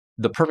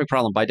the perfect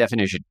problem by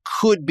definition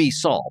could be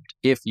solved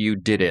if you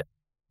did it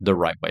the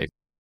right way.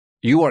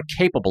 You are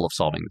capable of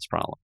solving this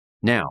problem.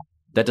 Now,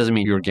 that doesn't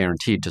mean you're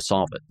guaranteed to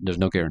solve it. There's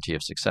no guarantee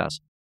of success.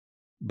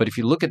 But if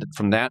you look at it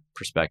from that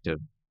perspective,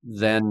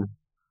 then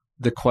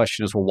the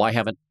question is, well, why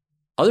haven't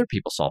other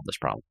people solved this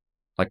problem?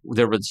 Like,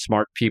 there have been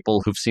smart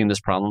people who've seen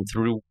this problem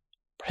through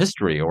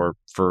history or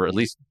for at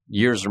least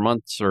years or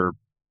months or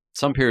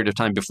some period of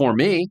time before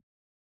me.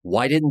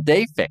 Why didn't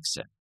they fix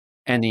it?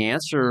 And the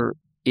answer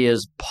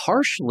is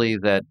partially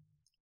that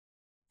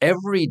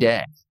every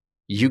day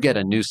you get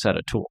a new set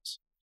of tools.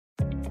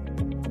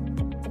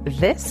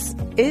 This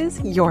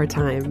is your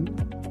time.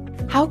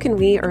 How can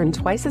we earn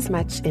twice as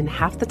much in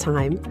half the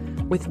time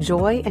with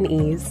joy and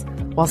ease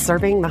while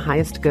serving the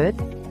highest good?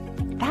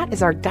 That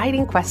is our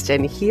guiding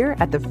question here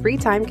at the Free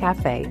Time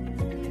Cafe,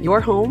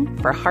 your home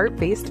for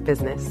heart-based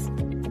business.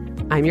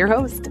 I'm your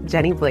host,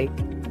 Jenny Blake.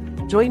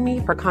 Join me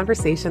for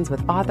conversations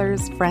with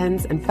authors,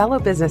 friends, and fellow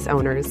business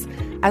owners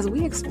as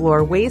we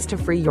explore ways to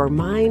free your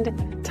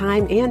mind,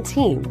 time, and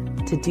team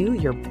to do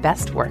your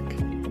best work.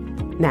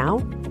 Now,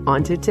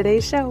 on to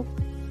today's show.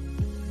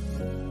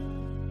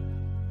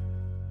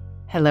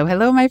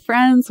 Hello, my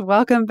friends.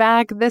 Welcome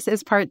back. This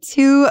is part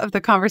 2 of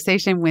the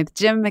conversation with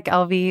Jim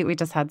McElvey. We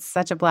just had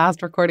such a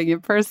blast recording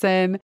in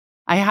person.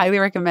 I highly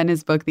recommend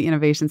his book, The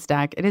Innovation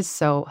Stack. It is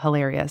so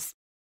hilarious.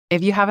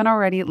 If you haven't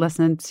already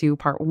listened to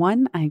part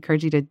 1, I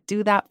encourage you to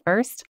do that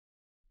first.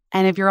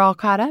 And if you're all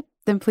caught up,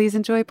 then please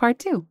enjoy part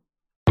 2.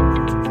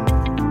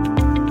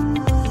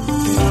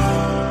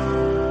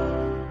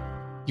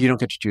 You don't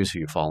get to choose who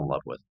you fall in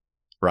love with,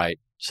 right?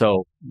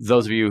 So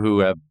those of you who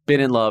have been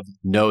in love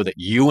know that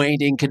you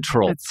ain't in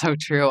control. That's so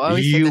true. I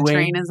always say the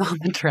train is on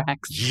the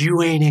tracks.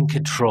 You ain't in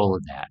control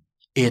of that.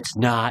 It's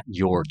not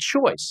your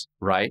choice,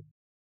 right?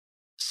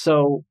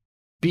 So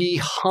be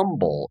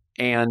humble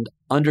and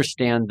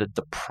understand that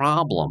the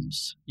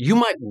problems, you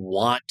might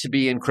want to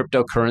be in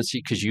cryptocurrency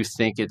because you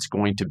think it's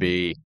going to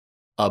be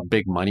a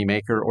big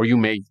moneymaker, or you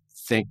may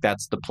think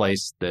that's the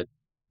place that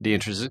the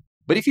interest is.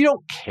 But if you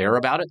don't care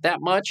about it that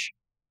much,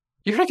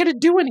 you're not going to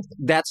do anything.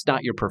 That's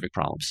not your perfect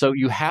problem. So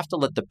you have to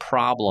let the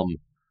problem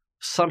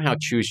somehow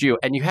choose you.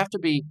 And you have to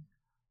be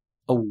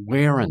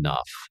aware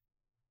enough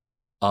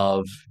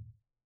of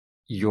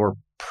your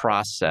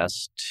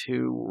process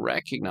to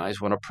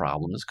recognize when a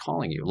problem is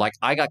calling you. Like,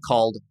 I got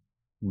called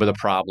with a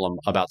problem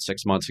about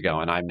 6 months ago,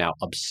 and I'm now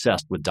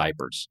obsessed with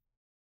diapers.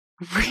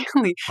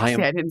 Really? I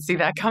didn't see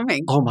that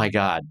coming. Oh my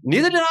God.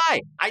 Neither did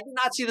I. I did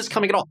not see this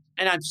coming at all.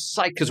 And I'm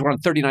psyched because we're on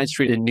 39th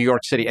Street in New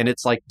York City, and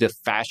it's like the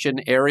fashion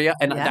area.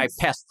 And I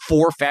passed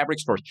 4 fabric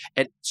stores.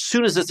 And as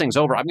soon as this thing's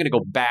over, I'm going to go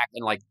back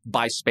and like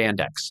buy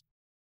spandex.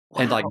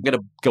 Wow. And like I'm going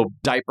to go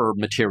diaper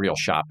material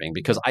shopping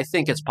because I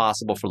think it's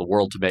possible for the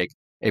world to make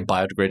a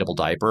biodegradable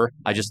diaper.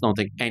 I just don't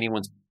think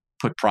anyone's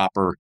put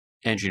proper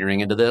engineering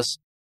into this.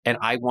 And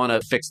I want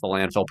to fix the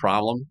landfill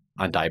problem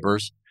on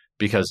diapers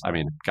because, I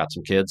mean, I've got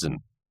some kids and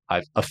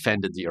I've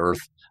offended the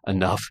earth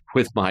enough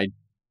with my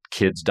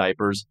kids'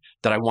 diapers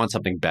that I want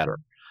something better.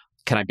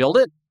 Can I build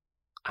it?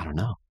 I don't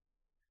know.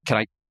 Can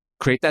I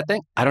create that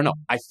thing? I don't know.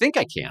 I think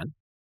I can.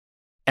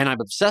 And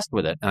I'm obsessed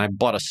with it. And I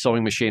bought a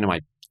sewing machine, and my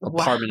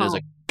apartment is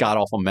a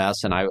god-awful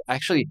mess. And I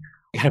actually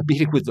had a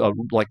meeting with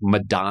like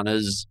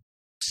Madonna's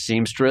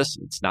seamstress.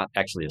 It's not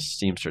actually a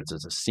seamstress,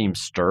 it's a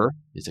seamster.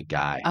 He's a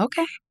guy.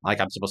 Okay. Like,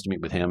 I'm supposed to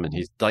meet with him, and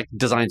he's like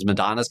designs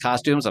Madonna's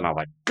costumes. And I'm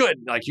like, good.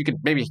 Like, you can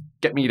maybe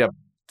get me to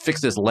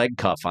fix this leg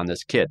cuff on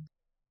this kid.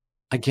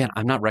 Again,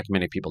 I'm not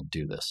recommending people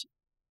do this,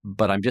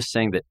 but I'm just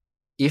saying that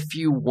if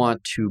you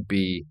want to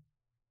be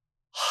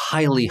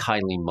highly,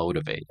 highly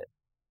motivated,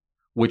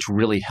 which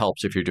really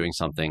helps if you're doing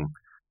something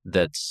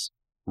that's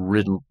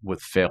ridden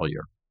with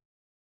failure,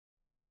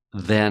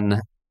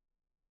 then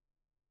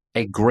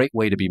a great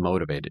way to be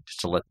motivated is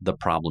to let the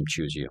problem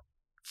choose you.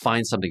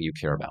 Find something you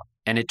care about.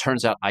 And it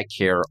turns out I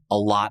care a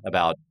lot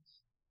about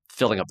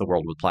filling up the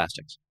world with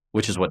plastics,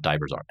 which is what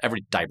diapers are.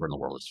 Every diaper in the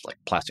world is like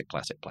plastic,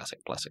 plastic, plastic,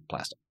 plastic,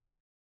 plastic.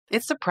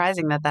 It's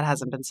surprising that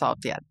hasn't been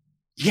solved yet.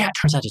 Yeah, it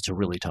turns out it's a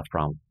really tough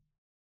problem.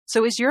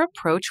 So is your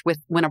approach with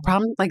when a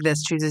problem like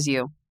this chooses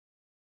you,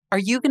 are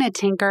you going to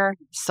tinker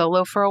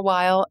solo for a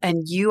while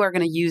and you are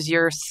going to use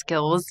your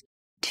skills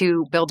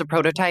to build a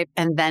prototype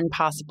and then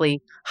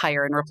possibly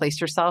hire and replace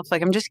yourself?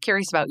 Like, I'm just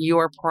curious about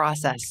your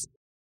process.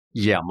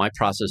 Yeah, my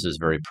process is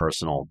very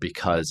personal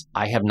because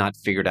I have not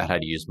figured out how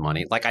to use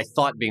money. Like, I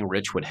thought being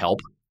rich would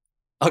help.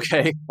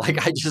 Okay.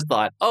 Like, I just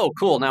thought, oh,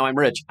 cool. Now I'm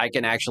rich. I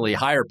can actually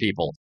hire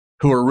people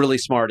who are really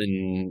smart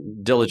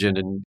and diligent.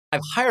 And I've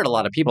hired a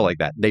lot of people like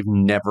that. They've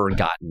never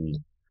gotten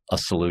a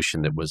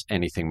solution that was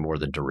anything more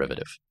than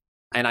derivative.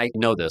 And I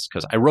know this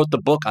because I wrote the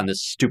book on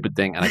this stupid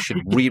thing, and I should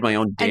read my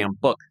own damn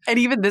book. And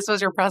even this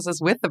was your process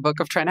with the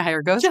book of trying to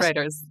hire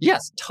ghostwriters.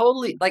 Yes,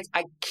 totally. Like,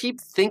 I keep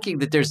thinking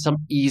that there's some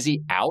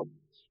easy out,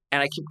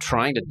 and I keep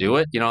trying to do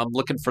it. You know, I'm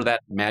looking for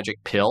that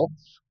magic pill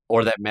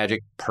or that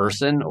magic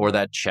person or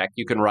that check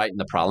you can write and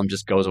the problem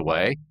just goes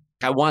away.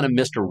 I want a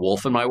Mr.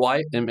 Wolf in my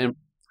life,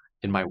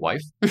 In my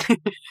wife?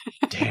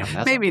 Damn,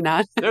 that's maybe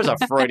not. There's a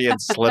Freudian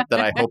slip that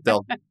I hope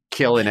they'll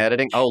kill in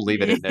editing. Oh,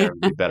 leave it in there. It'd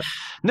be better.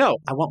 No,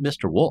 I want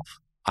Mr. Wolf.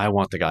 I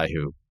want the guy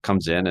who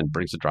comes in and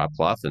brings the drop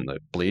cloth and the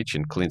bleach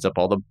and cleans up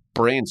all the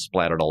brains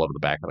splattered all over the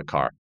back of the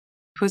car.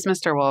 Who's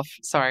Mr. Wolf?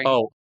 Sorry.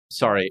 Oh,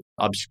 sorry.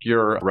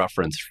 Obscure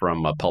reference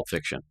from Pulp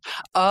Fiction.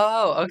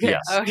 Oh, okay.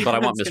 Yes, okay. but I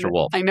want Mr.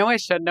 Wolf. I know I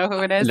should know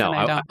who it is, No,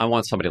 and I don't. I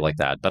want somebody like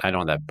that, but I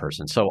don't have that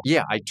person. So,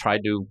 yeah, I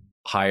tried to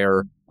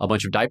hire a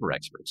bunch of diaper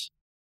experts.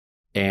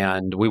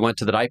 And we went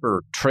to the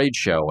diaper trade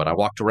show, and I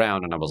walked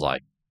around, and I was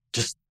like,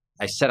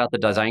 I set out the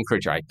design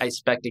criteria. I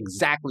spec'd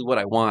exactly what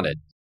I wanted.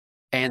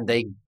 And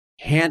they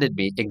handed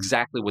me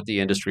exactly what the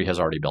industry has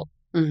already built.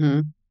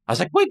 Mm-hmm. I was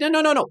like, wait,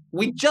 no.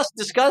 We just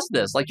discussed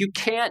this. Like, you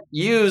can't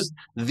use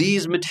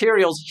these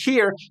materials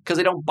here because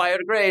they don't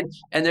biodegrade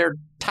and they're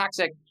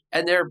toxic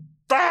and they're,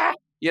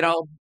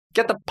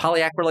 get the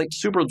polyacrylate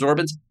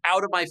superabsorbents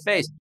out of my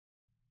face.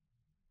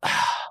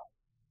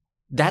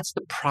 That's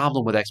the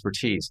problem with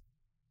expertise.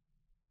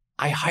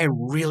 I hire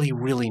really,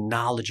 really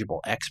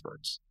knowledgeable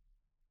experts.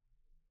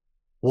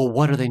 Well,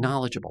 what are they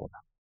knowledgeable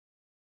about?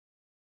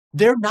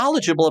 They're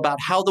knowledgeable about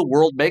how the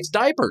world makes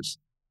diapers.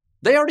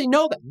 They already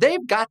know that.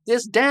 They've got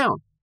this down.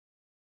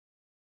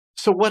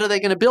 So what are they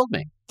going to build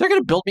me? They're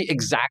going to build me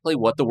exactly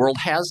what the world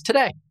has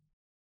today.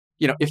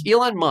 If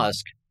Elon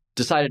Musk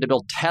decided to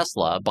build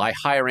Tesla by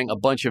hiring a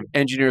bunch of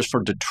engineers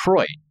from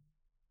Detroit,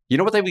 you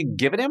know what they would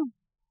give him?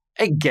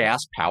 A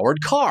gas-powered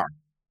car.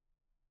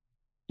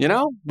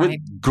 With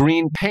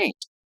green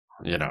paint.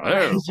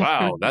 Oh,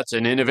 wow, that's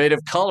an innovative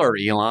color,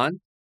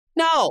 Elon.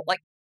 No,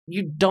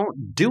 you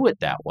don't do it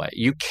that way.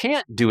 You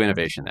can't do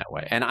innovation that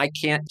way. And I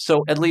can't.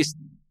 So at least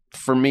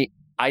for me,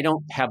 I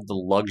don't have the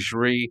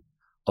luxury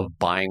of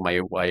buying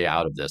my way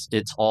out of this.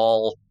 It's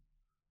all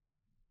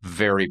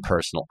very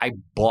personal. I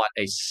bought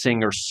a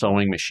Singer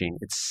sewing machine.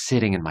 It's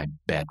sitting in my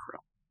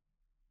bedroom.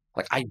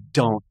 I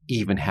don't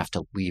even have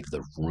to leave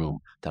the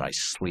room that I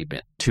sleep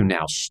in to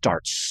now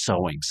start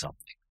sewing something.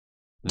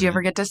 Do you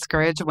ever get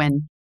discouraged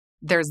when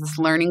there's this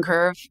learning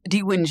curve? Do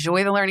you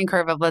enjoy the learning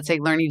curve of, let's say,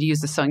 learning to use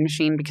the sewing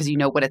machine because you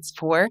know what it's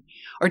for?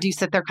 Or do you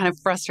sit there kind of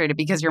frustrated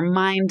because your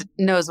mind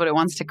knows what it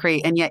wants to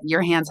create and yet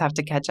your hands have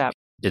to catch up?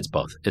 It's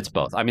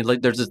both. I mean,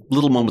 there's this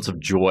little moments of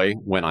joy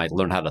when I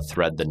learn how to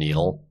thread the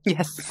needle.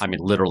 Yes. I mean,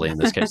 literally in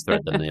this case,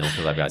 thread the needle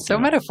because I've got... So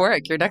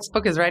metaphoric. Your next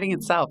book is writing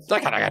itself. I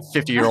got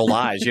 50-year-old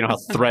eyes. You know how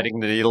threading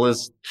the needle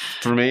is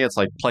for me? It's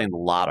like playing the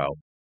lotto.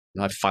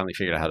 I finally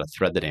figured out how to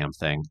thread the damn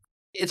thing.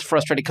 It's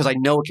frustrating because I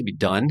know it can be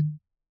done.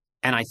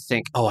 And I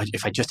think,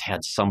 if I just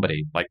had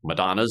somebody like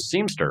Madonna's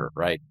seamster,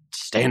 right,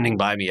 standing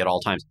by me at all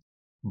times.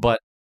 But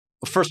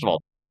first of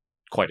all,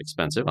 quite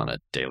expensive on a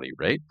daily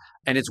rate.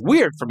 And it's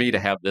weird for me to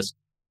have this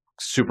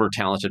super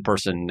talented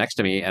person next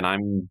to me and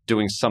I'm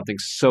doing something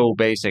so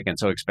basic and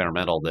so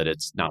experimental that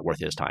it's not worth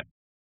his time.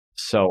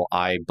 So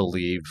I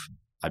believe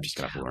I'm just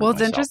going to have to learn Well, it's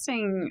myself.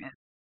 Interesting.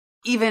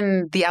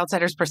 Even the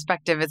outsider's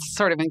perspective, it's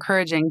sort of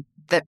encouraging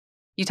that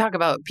you talk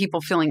about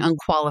people feeling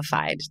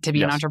unqualified to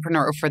be an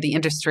entrepreneur or for the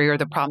industry or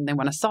the problem they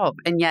want to solve.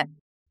 And yet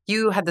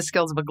you had the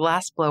skills of a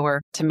glassblower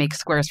to make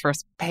Square's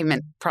first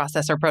payment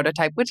processor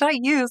prototype, which I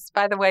used,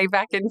 by the way,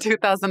 back in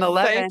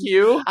 2011. Thank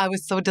you. I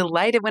was so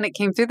delighted when it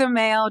came through the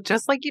mail,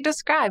 just like you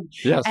described.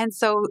 Yes. And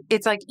so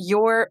it's like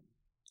your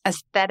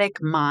aesthetic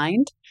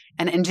mind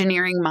and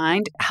engineering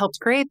mind helped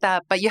create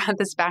that, but you had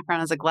this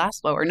background as a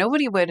glassblower.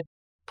 Nobody would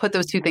put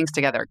those two things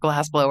together,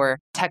 glassblower,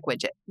 tech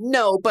widget.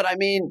 No, but I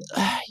mean,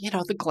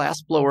 the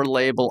glassblower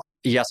label.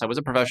 Yes, I was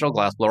a professional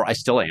glassblower. I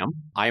still am.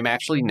 I'm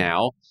actually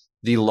now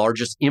the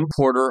largest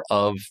importer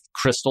of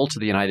crystal to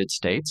the United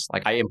States.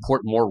 I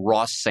import more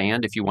raw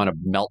sand. If you want to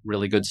melt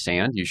really good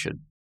sand, you should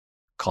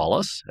call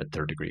us at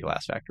Third Degree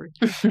Glass Factory.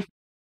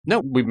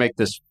 No, we make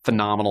this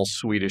phenomenal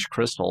Swedish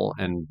crystal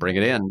and bring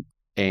it in.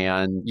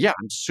 And yeah,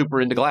 I'm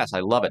super into glass. I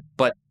love it.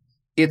 But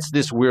it's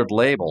this weird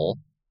label.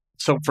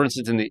 So, for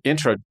instance, in the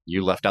intro,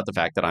 you left out the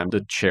fact that I'm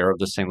the chair of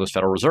the St. Louis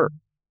Federal Reserve.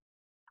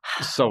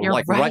 So, You're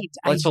right.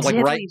 I did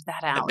leave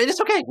that out. But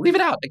it's okay. Leave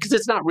it out because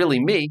it's not really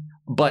me.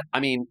 But I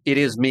mean, it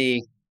is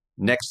me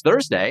next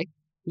Thursday.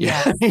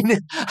 Yeah.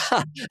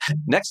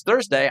 Next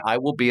Thursday, I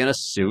will be in a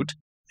suit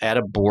at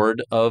a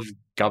board of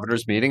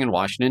governors meeting in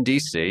Washington,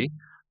 D.C.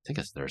 I think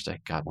it's Thursday.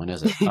 God, when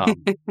is it?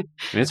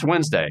 It's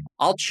Wednesday.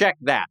 I'll check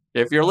that.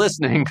 If you're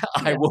listening,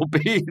 I will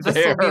be there.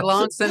 This will be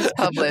long since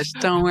published.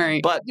 Don't worry.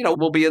 But,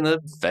 we'll be in the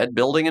Fed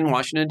building in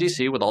Washington,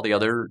 D.C. with all the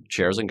other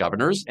chairs and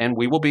governors, and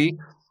we will be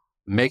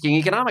making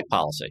economic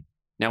policy.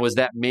 Now, is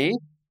that me?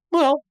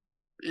 Well,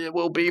 it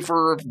will be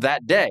for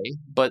that day,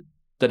 but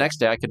the next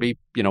day I could be,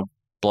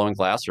 blowing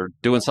glass or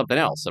doing something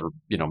else or,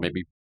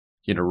 maybe,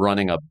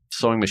 running a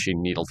sewing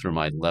machine needle through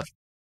my left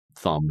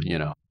thumb,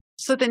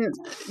 So then,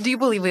 do you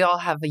believe we all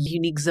have a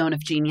unique zone of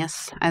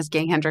genius, as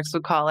Gay Hendricks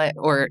would call it,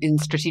 or in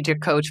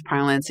strategic coach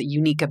parlance, a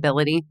unique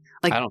ability?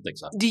 I don't think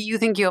so. Do you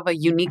think you have a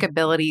unique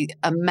ability,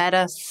 a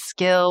meta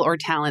skill or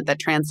talent that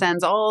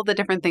transcends all the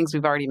different things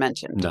we've already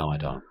mentioned? No, I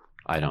don't.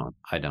 I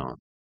don't.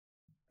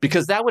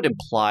 Because that would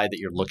imply that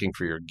you're looking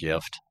for your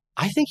gift.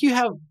 I think you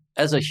have,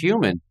 as a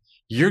human,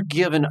 you're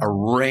given a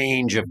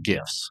range of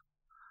gifts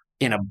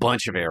in a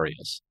bunch of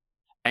areas,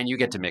 and you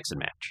get to mix and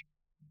match,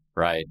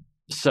 right?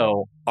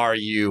 So are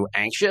you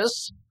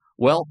anxious?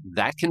 Well,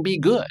 that can be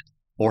good,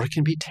 or it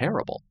can be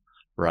terrible,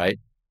 right?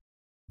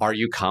 Are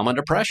you calm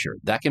under pressure?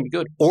 That can be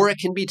good, or it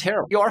can be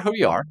terrible. You are who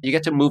you are. You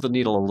get to move the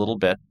needle a little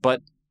bit. But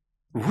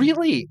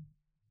really,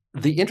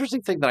 the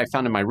interesting thing that I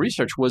found in my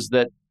research was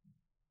that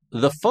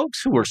the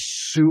folks who were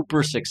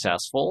super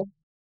successful,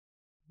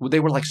 they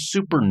were like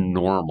super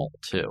normal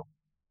too.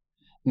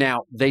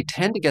 Now, they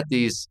tend to get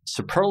these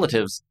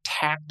superlatives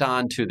tacked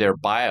onto their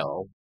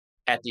bio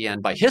at the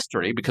end by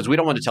history, because we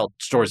don't want to tell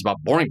stories about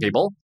boring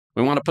people.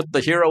 We want to put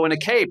the hero in a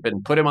cape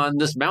and put him on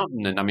this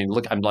mountain. And I mean,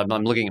 look, I'm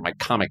looking at my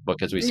comic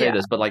book as we say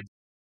this, but like,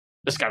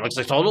 this guy looks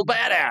like a total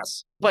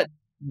badass. But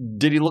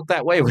did he look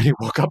that way when he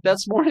woke up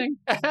this morning?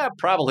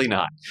 Probably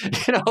not.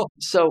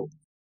 So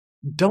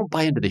don't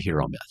buy into the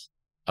hero myth,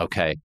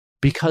 okay?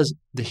 Because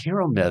the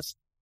hero myth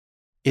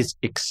is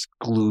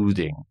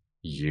excluding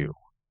you.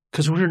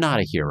 Because we're not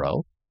a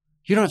hero.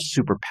 You don't have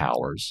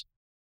superpowers.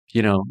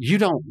 You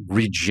don't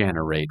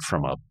regenerate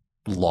from a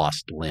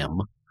lost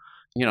limb.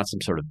 You're not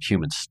some sort of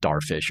human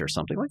starfish or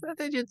something like that.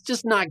 It's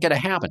just not going to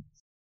happen.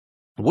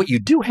 What you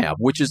do have,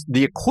 which is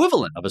the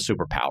equivalent of a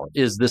superpower,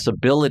 is this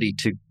ability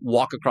to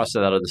walk across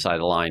that other side of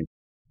the line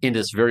into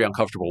this very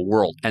uncomfortable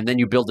world. And then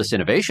you build this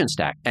innovation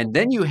stack. And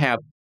then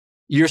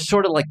you're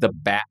sort of like the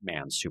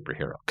Batman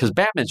superhero. Because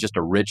Batman's just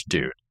a rich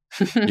dude,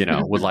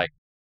 with like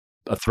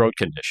a throat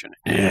condition.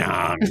 Yeah,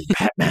 I'm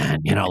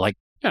Batman,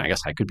 I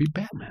guess I could be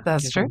Batman.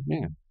 That's true.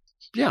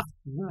 Yeah.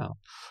 Wow.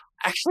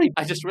 Actually,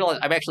 I just realized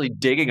I'm actually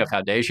digging a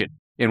foundation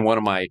in one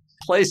of my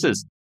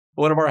places.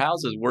 One of our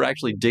houses, we're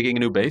actually digging a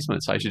new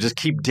basement, so I should just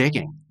keep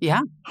digging.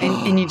 Yeah,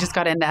 and you just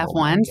got into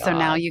F1, so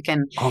now you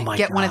can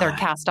get one of their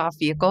cast-off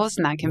vehicles,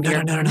 and that can be...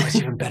 No, it's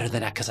even better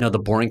than that, because I know the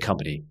Boring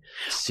Company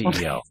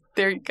CEO.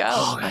 There you go.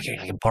 I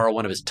can borrow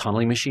one of his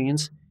tunneling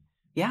machines.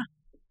 Yeah.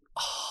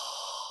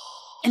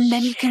 And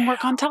then you can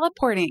work on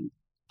teleporting.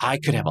 I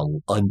could have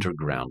an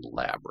underground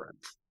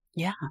labyrinth.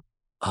 Yeah.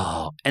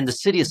 Oh, and the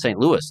city of St.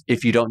 Louis,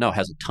 if you don't know,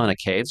 has a ton of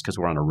caves, because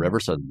we're on a river,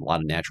 so a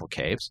lot of natural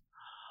caves.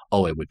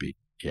 Oh, it would be...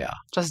 Yeah.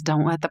 Just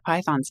don't let the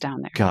pythons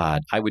down there.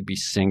 God, I would be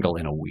single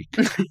in a week.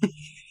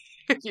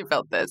 If you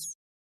felt this.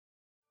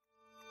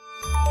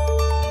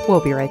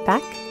 We'll be right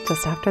back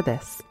just after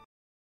this.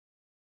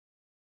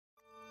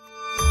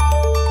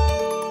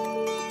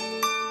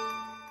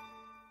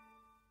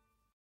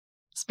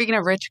 Speaking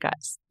of rich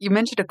guys, you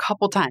mentioned a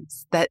couple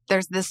times that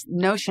there's this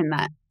notion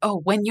that,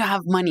 when you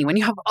have money, when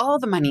you have all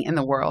the money in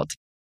the world,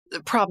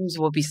 the problems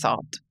will be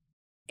solved.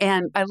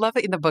 And I love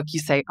it in the book you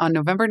say, on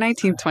November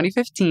 19,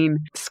 2015,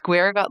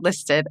 Square got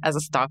listed as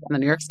a stock on the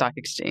New York Stock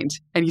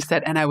Exchange. And you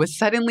said, and I was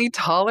suddenly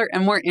taller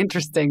and more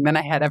interesting than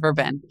I had ever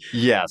been.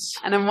 Yes.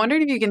 And I'm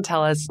wondering if you can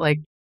tell us,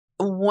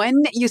 when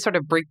you sort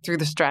of break through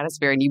the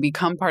stratosphere and you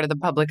become part of the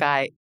public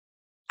eye,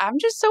 I'm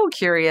just so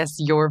curious,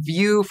 your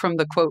view from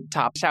the quote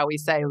top, shall we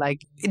say,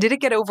 did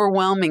it get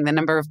overwhelming, the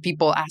number of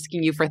people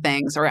asking you for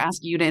things or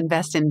asking you to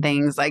invest in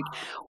things?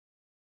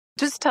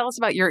 Just tell us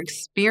about your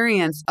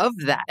experience of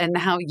that and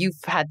how you've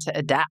had to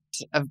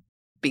adapt of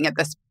being at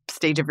this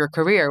stage of your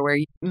career where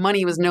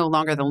money was no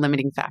longer the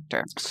limiting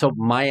factor. So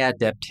my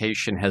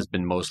adaptation has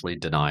been mostly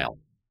denial.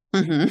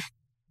 Mm-hmm.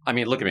 I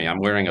mean, look at me. I'm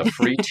wearing a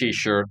free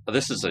T-shirt.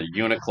 This is a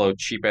Uniqlo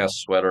cheap-ass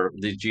sweater.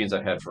 These jeans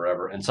I've had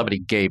forever. And somebody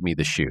gave me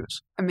the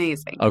shoes.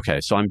 Amazing. Okay,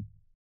 so I'm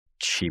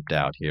cheaped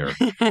out here.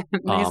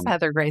 Nice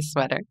heather gray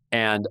sweater.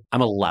 And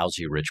I'm a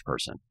lousy rich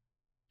person.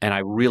 And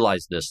I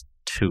realized this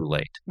too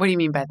late. What do you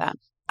mean by that?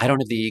 I don't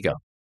have the ego.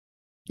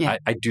 Yeah.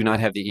 I do not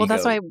have the ego. Well,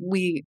 that's why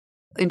we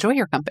enjoy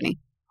your company.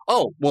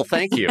 Oh, well,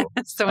 thank you.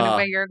 So in a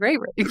way, you're a great,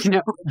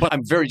 But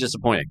I'm very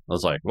disappointing. I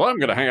was like, I'm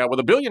going to hang out with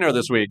a billionaire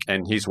this week.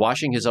 And he's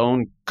washing his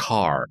own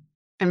car.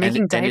 And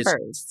making diapers.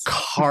 And his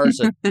car's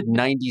a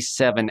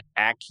 97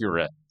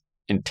 Acura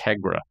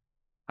Integra.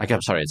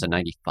 I'm sorry, it's a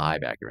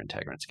 95 Acura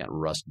Integra. It's got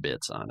rust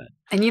bits on it.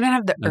 And you don't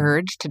have the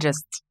urge to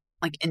just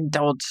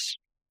indulge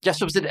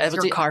so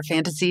your car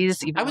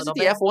fantasies. I was at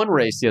the F1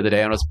 race the other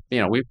day,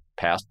 and we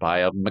passed by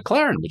a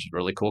McLaren, which is a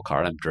really cool car.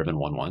 And I've driven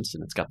one once,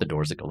 and it's got the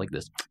doors that go like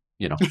this,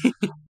 And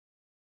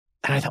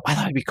I thought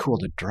it'd be cool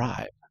to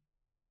drive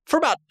for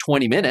about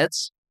 20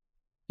 minutes.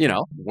 Where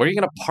are you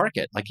going to park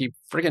it? You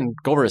friggin'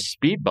 go over a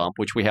speed bump,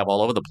 which we have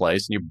all over the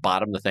place, and you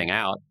bottom the thing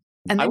out.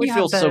 And I would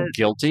feel so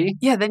guilty.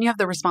 Yeah, then you have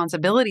the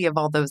responsibility of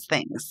all those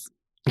things.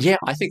 Yeah,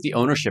 I think the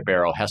ownership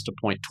arrow has to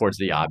point towards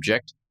the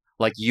object.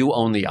 You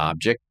own the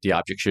object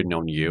shouldn't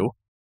own you.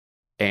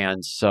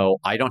 And so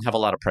I don't have a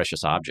lot of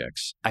precious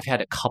objects. I've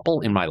had a couple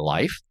in my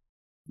life.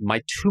 My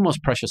two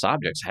most precious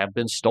objects have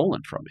been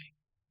stolen from me.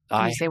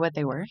 Can you say what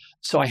they were?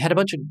 So I had a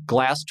bunch of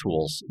glass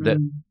tools that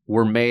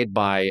were made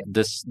by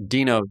this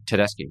Dino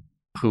Tedeschi,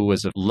 who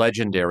was a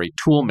legendary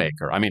tool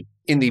maker. I mean,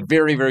 in the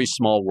very, very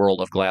small world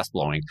of glass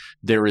blowing,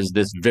 there is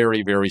this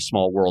very, very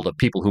small world of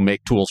people who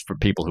make tools for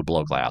people who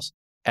blow glass.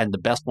 And the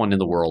best one in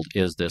the world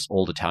is this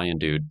old Italian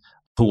dude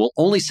who will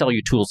only sell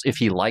you tools if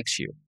he likes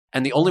you.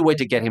 And the only way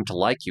to get him to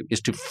like you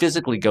is to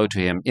physically go to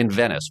him in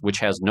Venice, which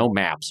has no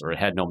maps, or it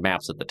had no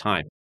maps at the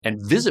time, and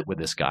visit with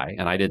this guy.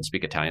 And I didn't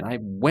speak Italian. I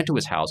went to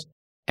his house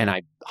and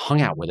I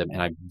hung out with him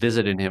and I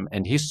visited him,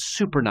 and he's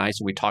super nice.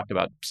 And we talked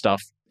about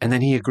stuff. And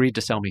then he agreed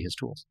to sell me his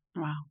tools.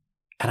 Wow.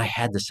 And I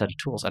had this set of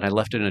tools and I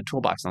left it in a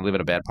toolbox, and I live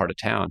in a bad part of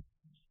town.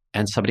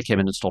 And somebody came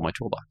in and stole my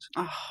toolbox.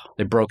 Oh.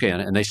 They broke in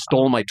and they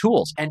stole my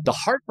tools. And the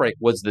heartbreak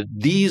was that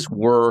these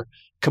were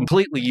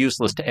completely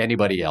useless to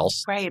anybody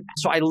else. Right.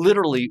 So I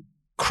literally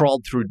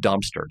crawled through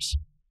dumpsters,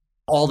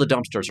 all the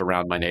dumpsters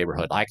around my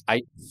neighborhood.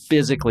 I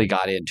physically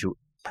got into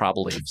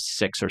probably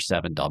 6 or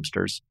 7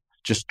 dumpsters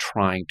just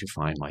trying to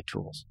find my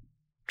tools.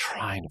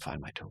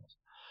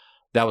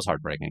 That was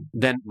heartbreaking.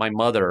 Then my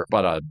mother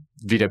bought a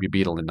VW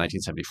Beetle in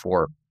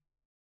 1974.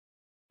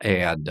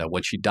 And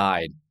when she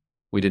died,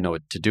 we didn't know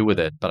what to do with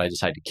it, but I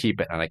decided to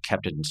keep it, and I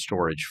kept it in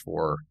storage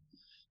for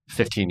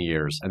 15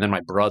 years. And then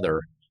my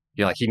brother,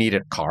 he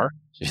needed a car.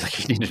 He's like,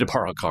 he needed to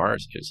borrow a car.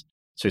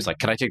 So he's like,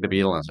 can I take the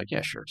Beetle? And I was like,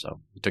 yeah, sure.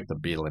 So he took the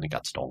Beetle and it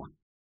got stolen.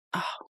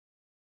 Oh.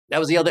 That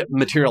was the other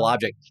material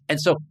object.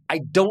 And so I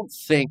don't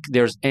think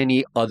there's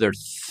any other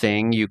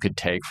thing you could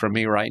take from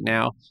me right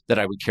now that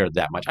I would care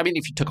that much. I mean,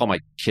 if you took all my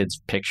kids'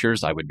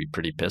 pictures, I would be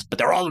pretty pissed, but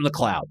they're all in the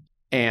cloud.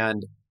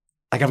 And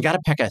I've got a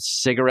pack of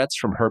cigarettes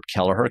from Herb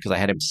Kelleher because I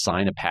had him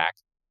sign a pack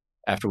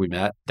after we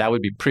met. That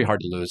would be pretty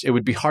hard to lose. It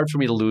would be hard for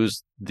me to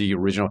lose the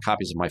original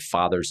copies of my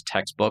father's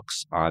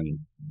textbooks on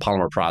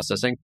polymer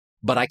processing,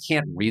 but I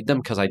can't read them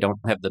because I don't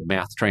have the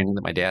math training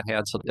that my dad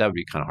had. So that would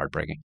be kind of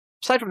heartbreaking.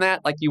 Aside from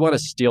that, you want to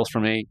steal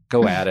from me,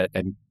 go at it,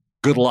 and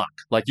good luck.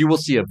 You will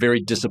see a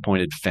very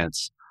disappointed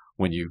fence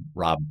when you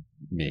rob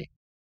me.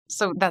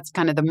 So that's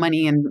kind of the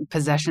money and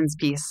possessions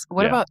piece.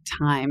 What about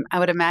time? I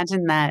would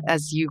imagine that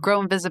as you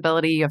grow in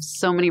visibility, you have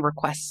so many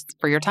requests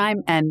for your time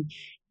and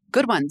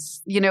good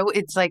ones.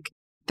 It's like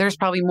there's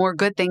probably more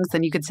good things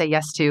than you could say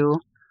yes to,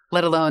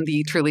 let alone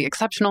the truly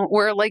exceptional,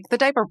 or like the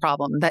diaper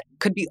problem that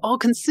could be all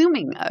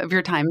consuming of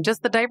your time,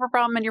 just the diaper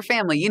problem and your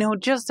family,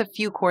 just a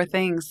few core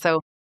things.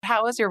 So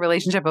how has your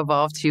relationship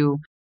evolved to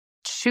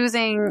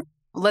choosing,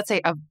 let's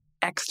say, an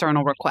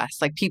external request,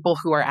 like people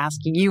who are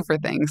asking you for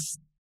things?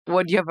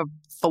 Would you have a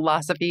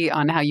philosophy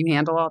on how you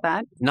handle all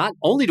that? Not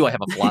only do I have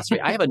a philosophy,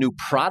 I have a new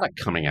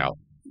product coming out.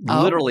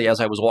 Oh. Literally,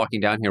 as I was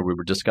walking down here, we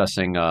were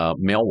discussing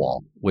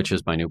Mailwall, which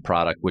is my new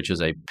product, which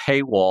is a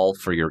paywall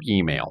for your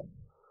email.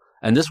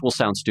 And this will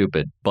sound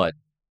stupid, but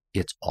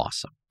it's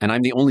awesome. And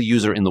I'm the only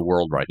user in the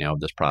world right now of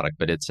this product,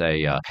 but it's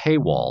a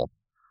paywall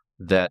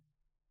that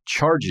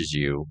charges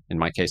you, in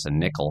my case, a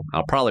nickel.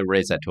 I'll probably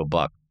raise that to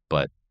 $1,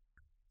 but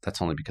that's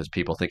only because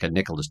people think a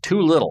nickel is too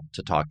little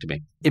to talk to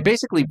me. It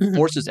basically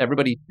forces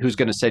everybody who's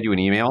going to send you an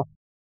email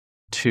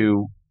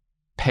to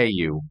pay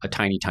you a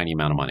tiny, tiny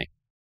amount of money.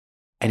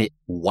 And it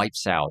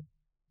wipes out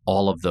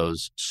all of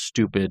those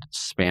stupid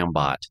spam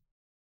bot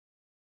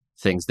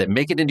things that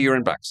make it into your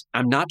inbox.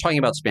 I'm not talking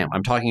about spam.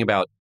 I'm talking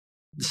about,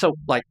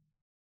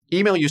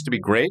 email used to be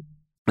great,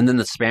 and then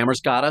the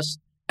spammers got us,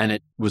 and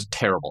it was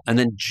terrible. And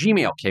then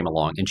Gmail came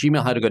along, and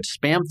Gmail had a good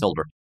spam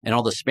filter, and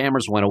all the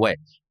spammers went away.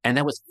 And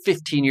that was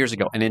 15 years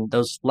ago. And in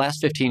those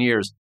last 15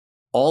 years,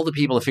 all the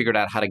people have figured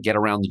out how to get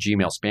around the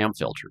Gmail spam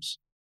filters.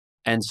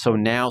 And so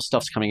now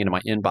stuff's coming into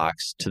my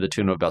inbox to the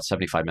tune of about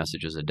 75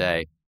 messages a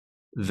day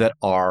that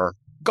are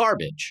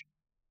garbage.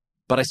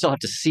 But I still have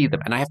to see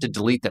them, and I have to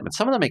delete them. And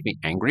some of them make me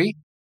angry,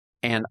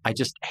 and I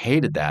just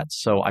hated that.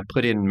 So I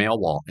put in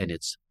Mailwall, and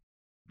it's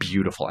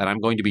beautiful. And I'm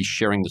going to be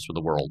sharing this with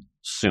the world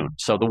soon.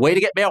 So the way to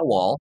get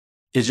Mailwall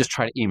is just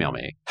try to email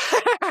me.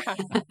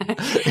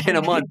 In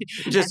a month,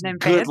 just and then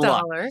good pay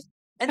luck. $1.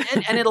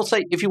 And it'll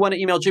say, if you want to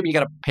email Jim, you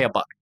got to pay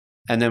 $1.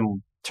 And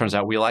then turns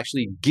out we'll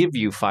actually give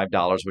you $5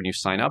 when you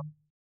sign up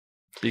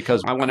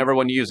because I want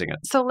everyone using it.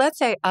 So let's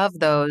say of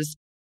those,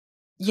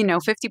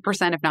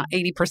 50%, if not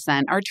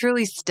 80%, are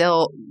truly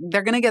still,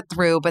 they're going to get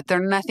through, but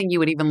they're nothing you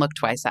would even look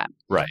twice at.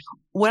 Right.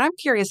 What I'm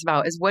curious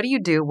about is what do you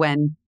do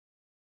when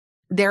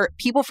there are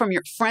people from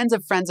your friends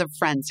of friends of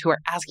friends who are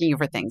asking you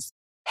for things?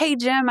 Hey,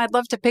 Jim, I'd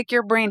love to pick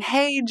your brain.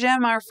 Hey,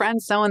 Jim, our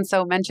friend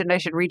so-and-so mentioned I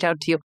should reach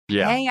out to you.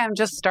 Yeah. Hey, I'm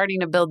just starting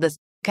to build this.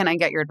 Can I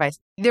get your advice?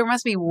 There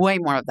must be way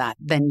more of that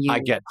than you. I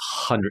get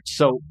hundreds.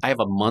 So I have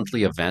a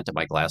monthly event at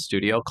my glass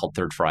studio called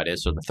Third Friday.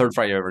 So the third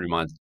Friday of every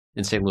month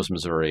in St. Louis,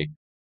 Missouri,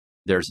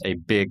 there's a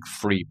big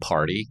free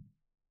party.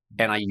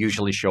 And I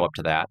usually show up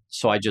to that.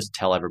 So I just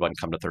tell everyone,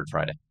 come to Third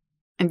Friday.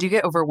 And do you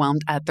get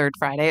overwhelmed at Third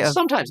Friday?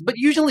 Sometimes. But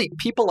usually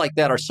people like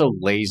that are so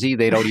lazy,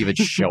 they don't even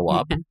show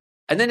up.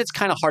 And then it's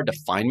kind of hard to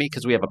find me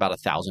because we have about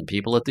 1,000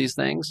 people at these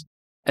things.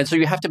 And so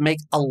you have to make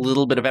a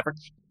little bit of effort.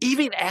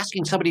 Even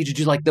asking somebody to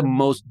do the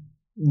most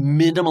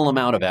minimal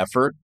amount of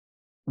effort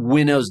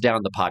winnows down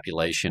the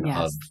population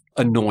of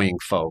annoying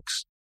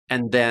folks.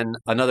 And then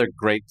another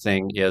great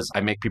thing is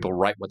I make people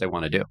write what they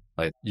want to do.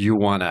 You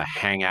want to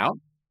hang out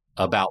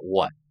about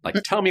what?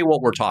 Tell me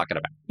what we're talking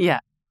about. Yeah.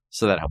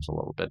 So that helps a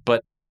little bit.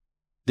 But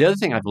the other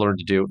thing I've learned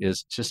to do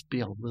is just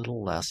be a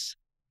little less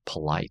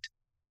polite.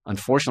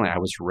 Unfortunately, I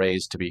was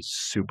raised to be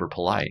super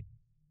polite.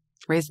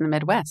 Raised in the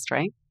Midwest,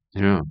 right?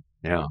 Yeah.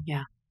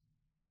 Yeah.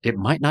 it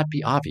might not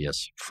be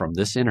obvious from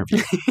this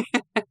interview,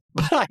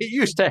 but I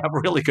used to have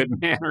really good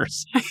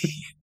manners.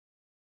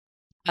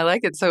 I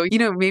like it. So,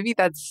 maybe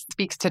that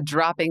speaks to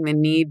dropping the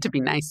need to be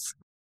nice.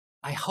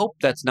 I hope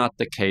that's not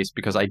the case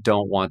because I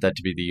don't want that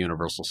to be the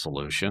universal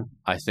solution.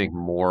 I think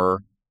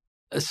more.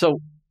 So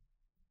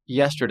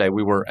yesterday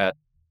we were at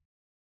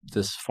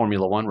this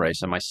Formula One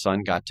race and my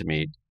son got to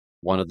meet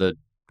one of the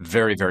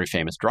very, very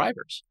famous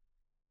drivers.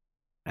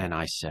 And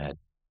I said,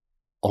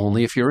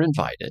 only if you're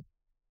invited.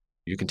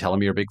 You can tell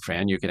him you're a big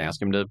fan. You can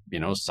ask him to,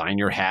 sign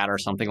your hat or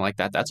something like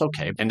that. That's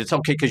okay. And it's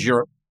okay because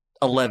you're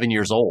 11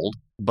 years old,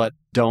 but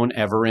don't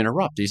ever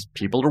interrupt. These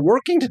people are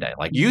working today.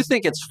 Like, you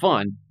think it's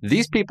fun.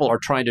 These people are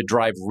trying to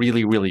drive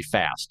really, really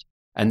fast.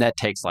 And that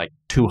takes like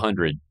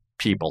 200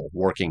 people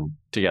working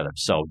together.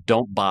 So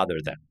don't bother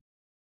them.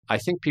 I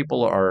think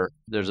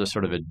there's a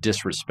sort of a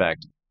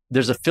disrespect.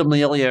 There's a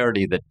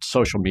familiarity that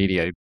social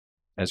media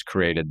has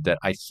created that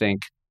I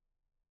think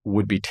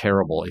would be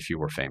terrible if you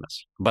were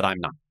famous. But I'm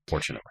not,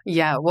 fortunately.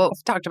 Yeah, well,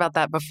 we've talked about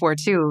that before,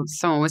 too.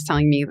 Someone was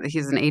telling me that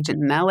he's an agent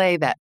in LA,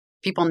 that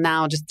people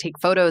now just take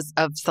photos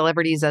of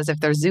celebrities as if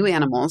they're zoo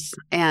animals.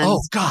 And,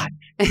 oh, God.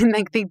 And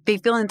like they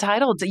feel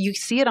entitled. You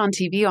see it on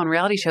TV, on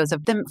reality shows,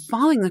 of them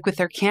falling like with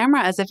their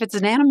camera as if it's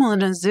an animal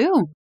in a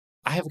zoo.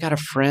 I have got a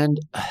friend.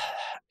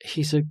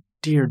 He's a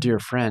dear, dear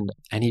friend,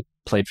 and he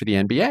played for the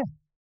NBA.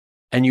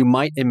 And you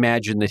might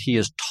imagine that he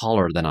is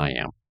taller than I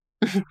am.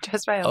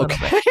 Just by a little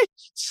bit.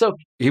 So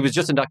he was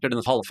just inducted in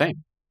the Hall of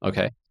Fame.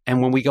 Okay.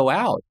 And when we go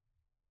out,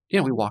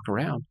 we walk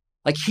around.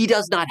 Like, he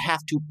does not have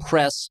to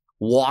press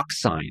walk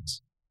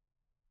signs.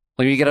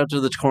 Like, you get out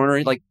to the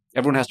corner, like,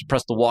 everyone has to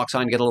press the walk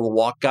sign, get a little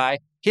walk guy.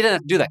 He doesn't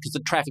have to do that because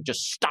the traffic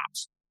just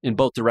stops in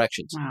both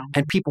directions. Wow.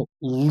 And people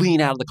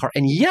lean out of the car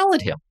and yell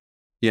at him.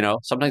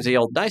 Sometimes they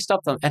yell nice stuff.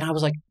 And I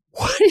was like,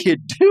 what do you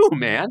do,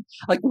 man?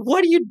 Like,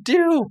 what do you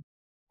do?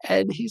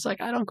 And he's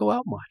like, I don't go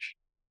out much.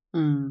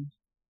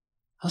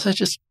 I was like,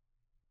 I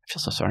feel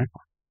so sorry for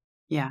him.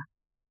 Yeah.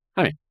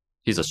 I mean,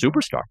 he's a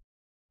superstar.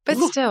 But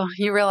still,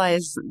 you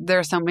realize there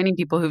are so many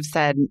people who've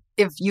said,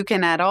 if you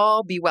can at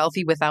all be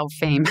wealthy without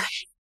fame,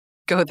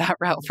 go that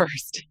route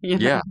first.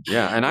 Yeah.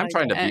 And I'm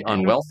trying to be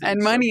unwealthy.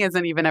 And money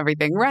isn't even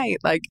everything, right?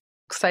 Like,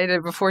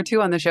 cited before,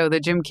 too, on the show, the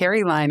Jim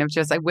Carrey line of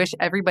just, I wish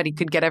everybody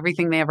could get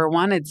everything they ever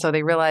wanted. So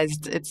they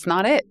realized it's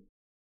not it.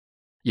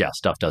 Yeah,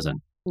 stuff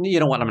doesn't. You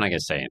know what? I'm not going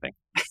to say anything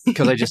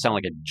because I just sound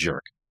like a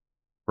jerk.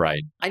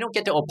 Right. I don't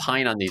get to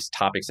opine on these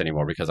topics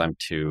anymore because I'm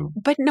too...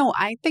 But no,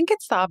 I think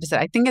it's the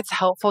opposite. I think it's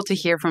helpful to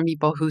hear from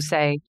people who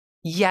say,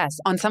 yes,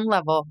 on some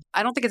level,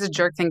 I don't think it's a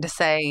jerk thing to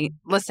say,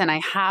 listen,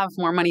 I have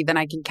more money than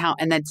I can count,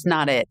 and that's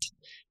not it.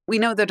 We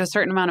know that a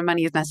certain amount of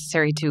money is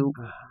necessary to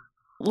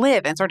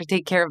live and sort of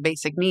take care of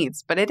basic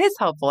needs. But it is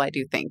helpful, I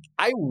do think.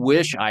 I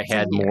wish I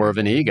had more of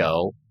an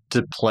ego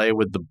to play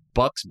with the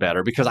bucks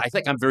better because I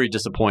think I'm very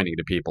disappointing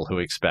to people who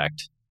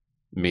expect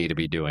me to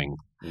be doing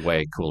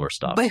way cooler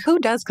stuff. But who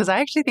does? Because I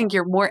actually think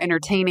you're more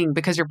entertaining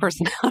because your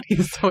personality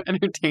is so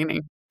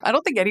entertaining. I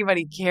don't think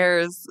anybody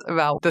cares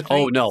about the things.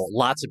 Oh, no.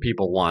 Lots of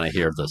people want to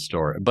hear the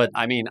story. But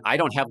I mean, I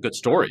don't have good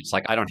stories.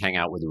 Like, I don't hang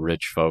out with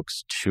rich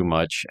folks too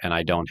much, and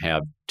I don't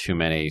have too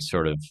many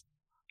sort of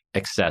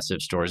excessive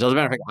stories. As a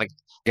matter of fact, like,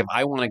 if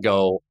I want to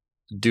go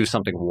do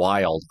something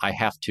wild, I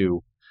have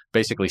to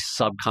basically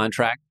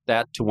subcontract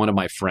that to one of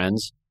my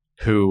friends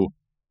who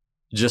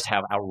just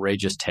have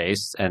outrageous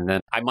tastes. And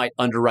then I might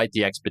underwrite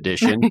the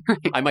expedition. Right.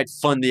 I might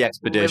fund the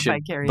expedition,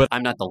 but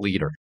I'm not the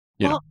leader.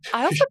 Well,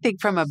 I also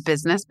think from a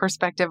business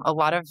perspective, a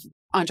lot of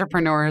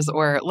entrepreneurs,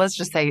 or let's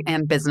just say,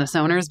 and business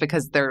owners,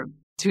 because they're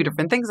two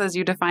different things as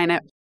you define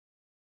it.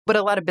 But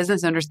a lot of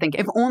business owners think,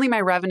 if only my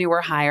revenue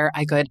were higher,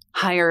 I could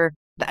hire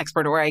the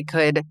expert or I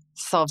could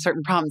solve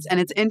certain problems. And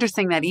it's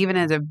interesting that even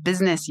as a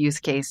business use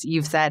case,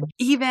 you've said,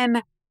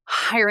 even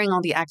hiring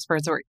all the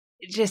experts or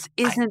it just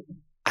isn't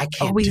I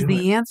can't always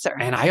the answer.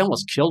 And I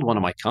almost killed one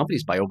of my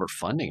companies by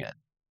overfunding it.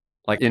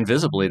 Like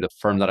Invisibly, the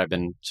firm that I've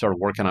been sort of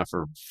working on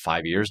for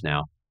 5 years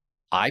now,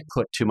 I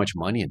put too much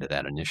money into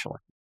that initially.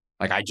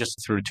 Like, I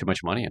just threw too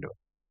much money into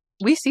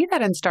it. We see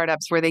that in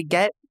startups where they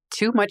get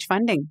too much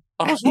funding.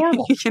 Oh, it's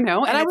horrible.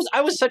 And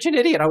I was such an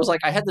idiot. I was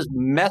like, I had this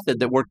method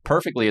that worked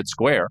perfectly at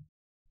Square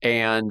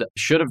and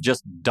should have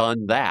just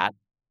done that.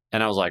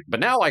 And I was like, but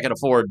now I can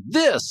afford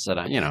this.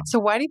 And So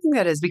why do you think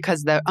that is?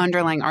 Because the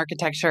underlying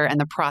architecture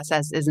and the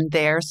process isn't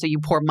there. So you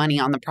pour money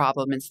on the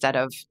problem instead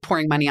of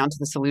pouring money onto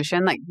the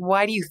solution. Like,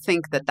 why do you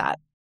think that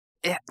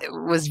it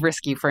was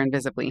risky for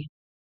Invisibly?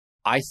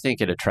 I think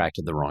it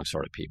attracted the wrong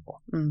sort of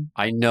people.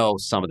 I know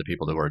some of the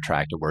people that were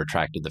attracted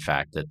to the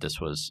fact that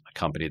this was a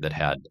company that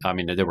had,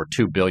 there were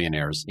 2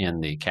 billionaires in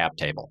the cap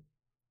table,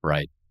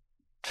 right?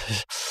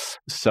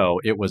 So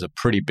it was a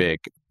pretty big,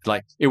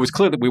 it was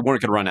clear that we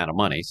weren't going to run out of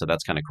money. So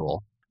that's kind of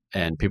cool.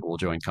 And people will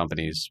join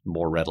companies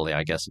more readily,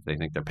 I guess, if they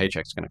think their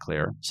paycheck's going to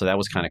clear. So that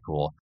was kind of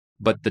cool.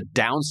 But the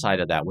downside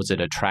of that was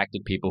it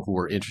attracted people who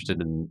were interested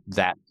in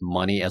that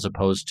money as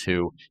opposed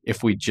to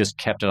if we just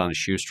kept it on a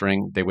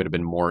shoestring, they would have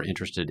been more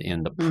interested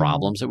in the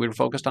problems that we were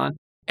focused on.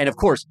 And of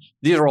course,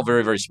 these are all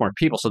very, very smart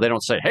people. So they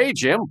don't say, hey,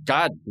 Jim,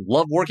 God,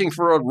 love working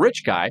for a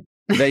rich guy.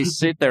 They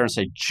sit there and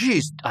say,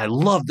 geez, I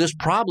love this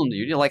problem.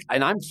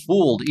 And I'm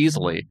fooled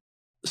easily.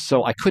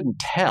 So I couldn't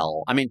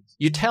tell. I mean,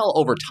 you tell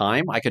over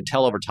time. I could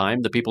tell over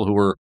time the people who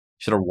were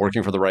sort of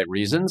working for the right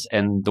reasons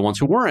and the ones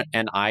who weren't.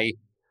 And I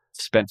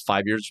spent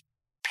 5 years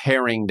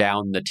paring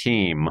down the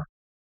team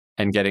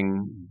and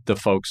getting the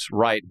folks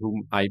right,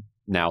 whom I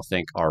now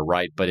think are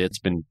right, but it's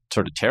been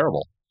sort of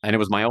terrible. And it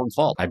was my own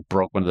fault. I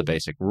broke one of the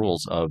basic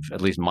rules of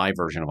at least my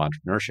version of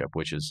entrepreneurship,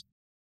 which is,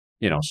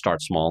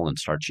 start small and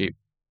start cheap.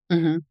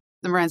 Mm-hmm.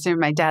 That reminds me of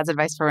my dad's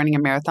advice for running a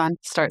marathon: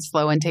 start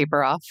slow and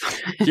taper off.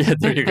 Yeah,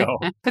 there you go.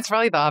 It's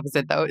probably the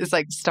opposite, though. It's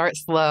like start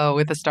slow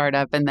with a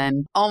startup, and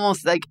then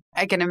almost like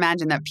I can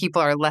imagine that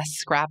people are less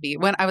scrappy.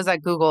 When I was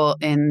at Google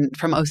from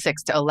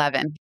 2006 to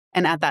 2011,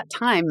 and at that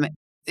time,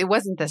 it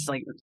wasn't this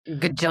like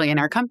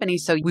gajillionaire company.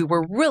 So we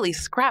were really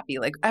scrappy.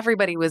 Like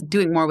everybody was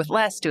doing more with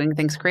less, doing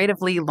things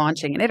creatively,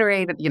 launching and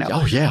iterating,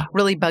 Oh, yeah.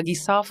 Really buggy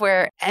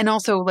software, and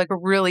also like a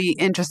really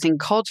interesting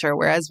culture.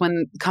 Whereas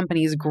when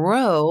companies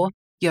grow,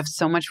 you have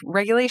so much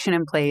regulation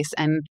in place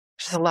and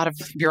just a lot of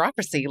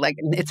bureaucracy. Like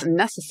it's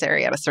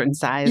necessary at a certain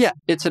size. Yeah,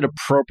 it's an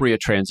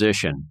appropriate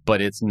transition, but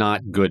it's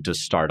not good to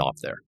start off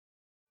there.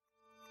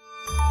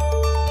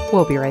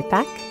 We'll be right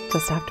back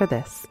just after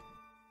this.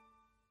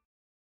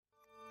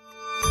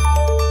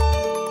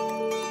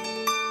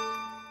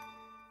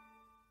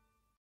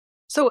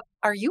 So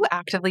are you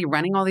actively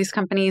running all these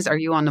companies? Are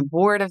you on the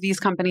board of these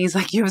companies?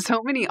 Like you have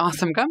so many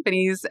awesome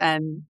companies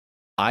and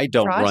I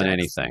don't projects. run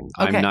anything.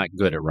 Okay. I'm not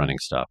good at running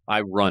stuff.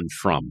 I run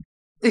from.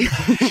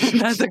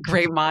 That's a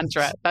great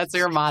mantra. That's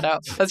your motto.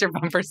 That's your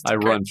bumper sticker. I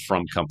run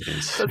from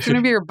companies. That's going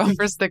to be your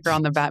bumper sticker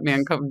on the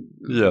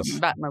Yes.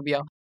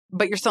 Batmobile.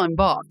 But you're still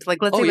involved. Like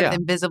let's say with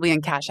Invisibly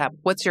and Cash App.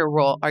 What's your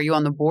role? Are you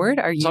on the board?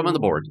 Are you So I'm on the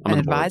board. I'm an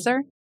on the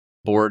advisor?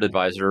 Board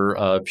advisor,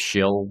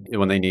 shill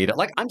when they need it.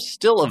 Like I'm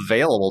still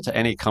available to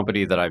any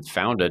company that I've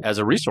founded as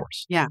a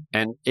resource. Yeah.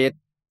 And it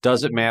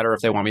doesn't matter if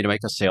they want me to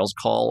make a sales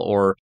call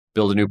or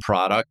build a new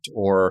product,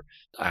 or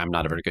I'm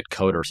not a very good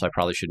coder, so I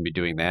probably shouldn't be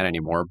doing that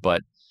anymore.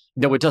 But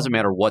no, it doesn't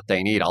matter what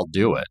they need. I'll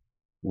do it.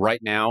 Right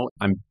now,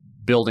 I'm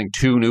building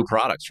 2 new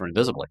products for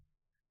Invisibly.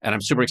 And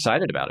I'm super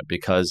excited about it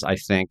because I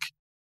think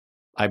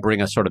I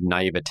bring a sort of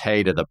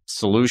naivete to the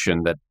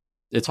solution that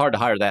it's hard to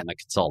hire that in a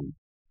consultant,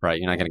 right?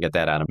 You're not going to get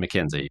that out of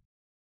McKinsey.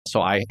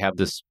 So I have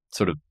this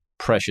sort of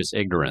precious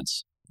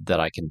ignorance that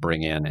I can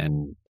bring in,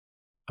 and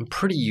I'm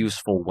pretty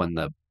useful when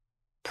the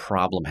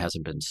problem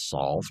hasn't been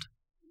solved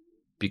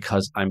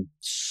because I'm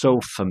so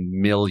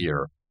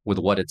familiar with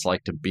what it's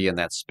like to be in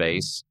that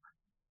space.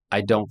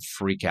 I don't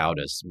freak out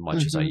as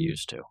much as I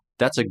used to.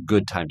 That's a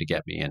good time to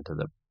get me into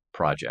the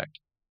project.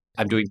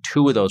 I'm doing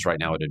 2 of those right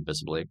now at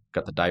Invisibly.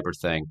 Got the diaper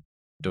thing,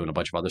 doing a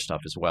bunch of other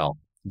stuff as well.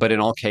 But in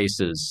all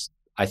cases,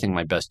 I think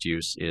my best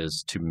use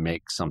is to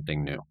make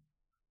something new.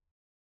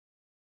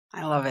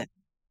 I love it.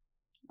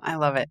 I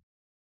love it.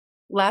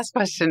 Last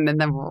question,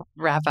 and then we'll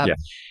wrap up. Yeah.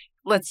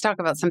 Let's talk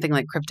about something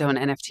like crypto and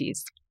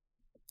NFTs.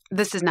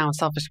 This is now a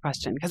selfish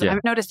question because I'm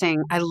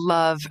noticing I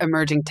love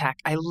emerging tech.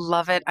 I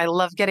love it. I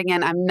love getting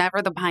in. I'm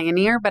never the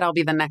pioneer, but I'll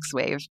be the next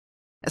wave.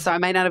 So I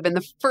might not have been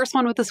the first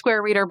one with the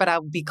Square Reader, but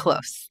I'll be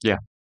close. Yeah.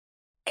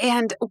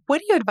 And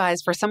what do you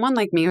advise for someone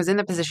like me who's in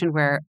the position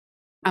where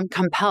I'm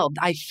compelled?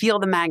 I feel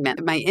the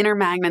magnet, my inner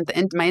magnet,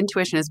 my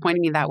intuition is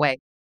pointing me that way.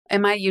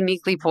 Am I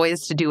uniquely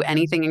poised to do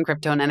anything in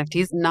crypto and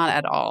NFTs? Not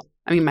at all.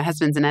 I mean, my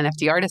husband's an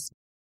NFT artist.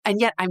 And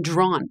yet I'm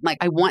drawn. Like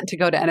I want to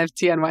go to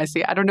NFT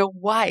NYC. I don't know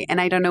why. And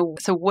I don't know.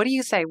 So what do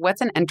you say?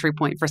 What's an entry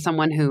point for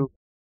someone who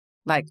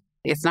like,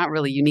 it's not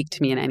really unique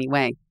to me in any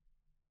way?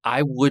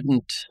 I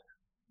wouldn't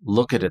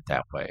look at it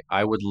that way.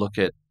 I would look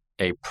at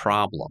a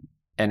problem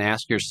and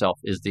ask yourself,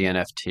 is the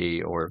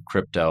NFT or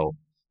crypto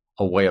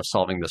a way of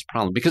solving this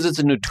problem? Because it's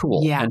a new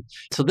tool. Yeah. And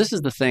so this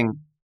is the thing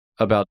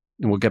about,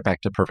 and we'll get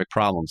back to perfect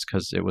problems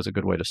because it was a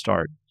good way to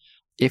start.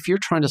 If you're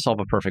trying to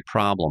solve a perfect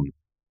problem,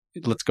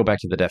 let's go back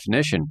to the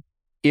definition.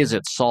 Is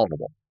it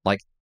solvable? Like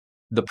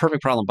the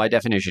perfect problem by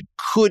definition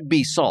could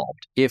be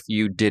solved if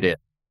you did it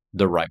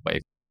the right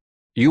way.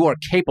 You are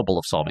capable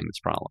of solving this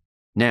problem.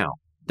 Now,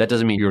 that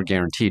doesn't mean you're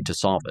guaranteed to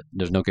solve it.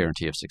 There's no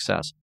guarantee of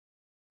success.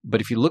 But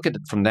if you look at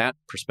it from that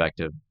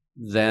perspective,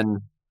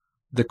 then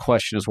the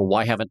question is, well,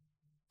 why haven't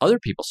other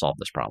people solved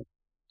this problem?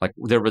 Like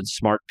there have been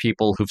smart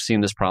people who've seen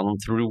this problem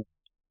through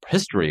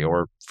history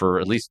or for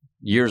at least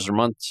years or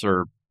months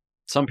or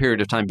some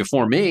period of time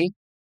before me.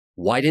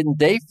 Why didn't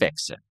they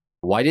fix it?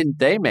 Why didn't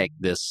they make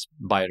this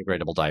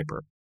biodegradable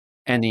diaper?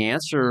 And the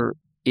answer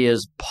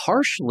is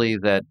partially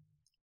that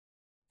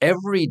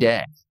every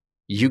day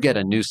you get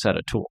a new set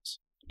of tools.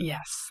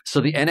 Yes. So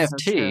the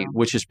NFT,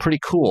 which is pretty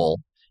cool,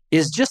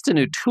 is just a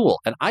new tool.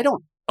 And I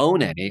don't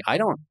own any. I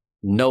don't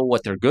know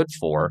what they're good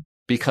for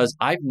because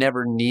I've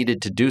never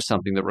needed to do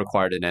something that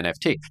required an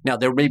NFT. Now,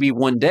 there may be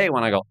one day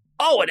when I go,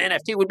 oh, an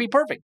NFT would be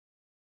perfect.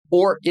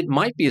 Or it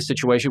might be a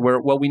situation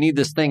where, well, we need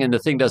this thing and the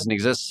thing doesn't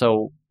exist,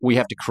 so we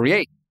have to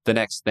create the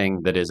next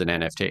thing that is an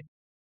NFT.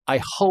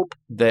 I hope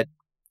that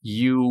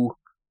you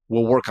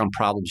will work on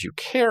problems you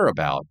care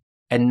about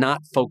and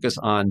not focus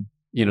on,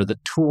 the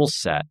tool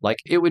set. Like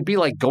it would be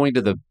like going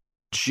to the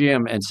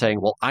gym and saying,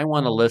 well, I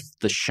want to lift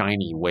the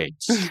shiny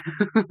weights.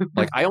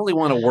 Like, I only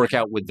want to work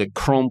out with the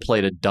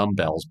chrome-plated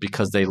dumbbells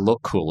because they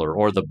look cooler,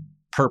 or the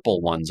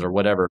purple ones or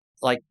whatever.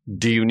 Like,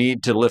 do you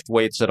need to lift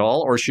weights at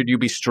all, or should you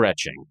be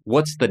stretching?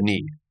 What's the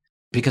need?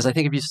 Because I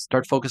think if you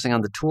start focusing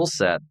on the tool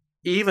set,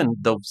 even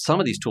though some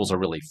of these tools are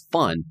really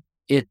fun,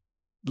 it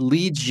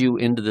leads you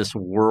into this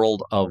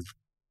world of,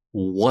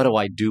 what do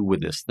I do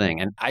with this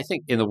thing? And I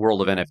think in the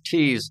world of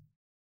NFTs,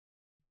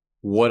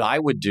 what I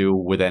would do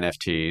with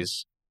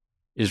NFTs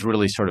is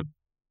really sort of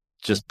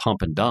just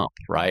pump and dump,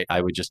 right?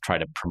 I would just try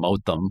to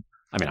promote them.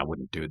 I mean, I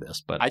wouldn't do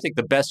this, but I think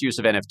the best use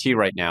of NFT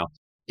right now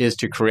is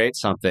to create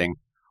something,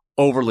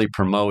 overly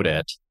promote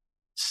it,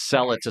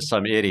 sell it to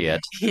some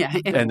idiot,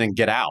 and then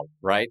get out,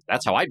 right?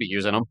 That's how I'd be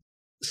using them.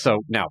 So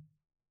now,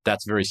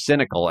 that's very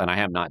cynical, and I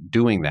am not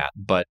doing that.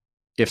 But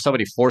if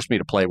somebody forced me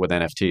to play with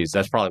NFTs,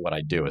 that's probably what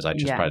I'd do, is I'd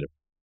just try to.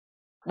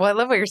 Well, I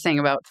love what you're saying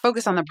about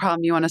focus on the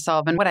problem you want to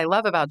solve. And what I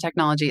love about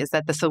technology is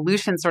that the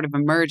solutions sort of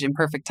emerge in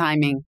perfect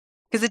timing,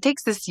 because it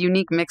takes this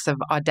unique mix of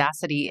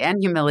audacity and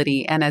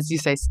humility and, as you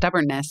say,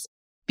 stubbornness,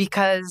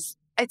 because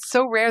it's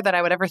so rare that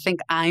I would ever think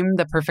I'm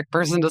the perfect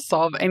person to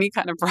solve any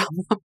kind of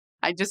problem.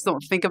 I just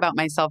don't think about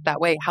myself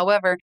that way.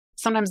 However,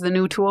 sometimes the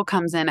new tool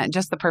comes in at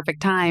just the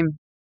perfect time,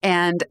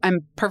 and I'm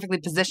perfectly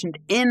positioned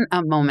in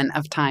a moment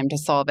of time to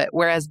solve it.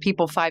 Whereas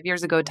people 5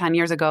 years ago, 10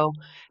 years ago,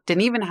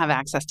 didn't even have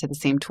access to the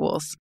same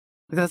tools.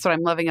 That's what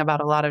I'm loving about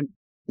a lot of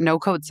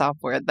no-code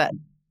software that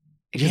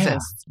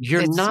exists.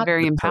 You're it's not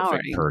very the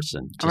empowering perfect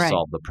person to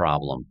solve the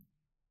problem,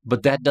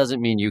 but that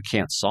doesn't mean you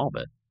can't solve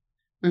it.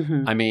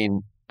 Mm-hmm. I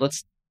mean,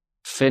 let's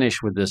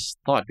finish with this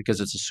thought, because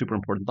it's a super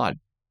important thought.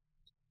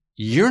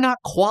 You're not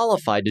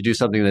qualified to do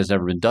something that's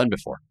never been done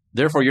before.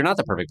 Therefore, you're not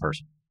the perfect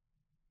person.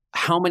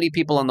 How many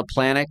people on the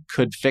planet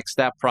could fix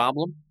that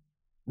problem?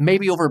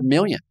 Maybe over 1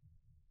 million,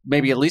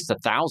 maybe at least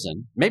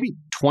 1,000, maybe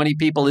 20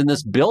 people in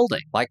this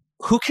building. Like,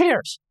 who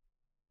cares?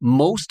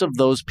 Most of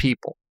those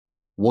people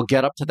will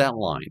get up to that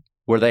line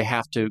where they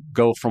have to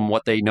go from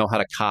what they know how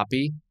to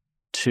copy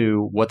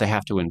to what they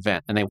have to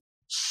invent, and they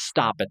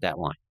stop at that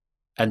line.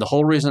 And the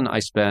whole reason I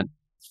spent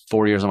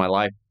 4 years of my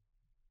life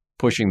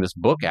pushing this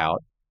book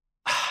out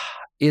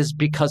is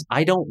because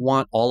I don't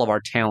want all of our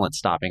talent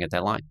stopping at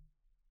that line.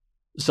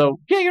 So,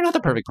 you're not the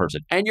perfect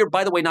person. And you're,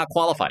 by the way, not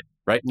qualified,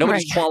 right?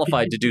 Nobody's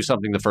qualified to do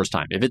something the first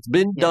time. If it's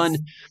been done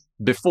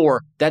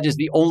before, that is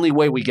the only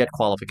way we get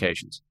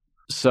qualifications.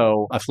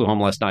 So I flew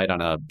home last night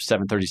on a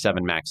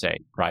 737 MAX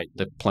 8, right?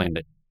 The plane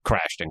that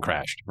crashed,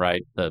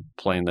 right? The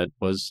plane that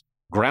was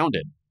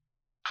grounded.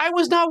 I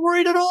was not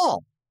worried at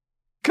all,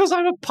 because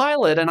I'm a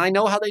pilot and I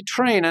know how they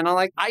train. And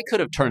I could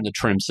have turned the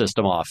trim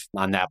system off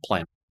on that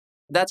plane.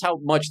 That's how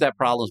much that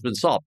problem's been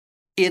solved.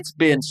 It's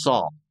been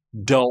solved.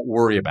 Don't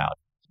worry about it.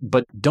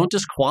 But don't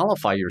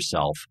disqualify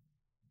yourself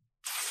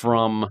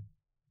from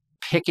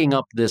picking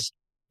up this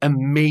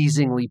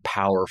amazingly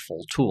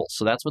powerful tool.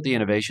 So that's what the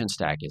innovation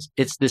stack is.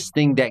 It's this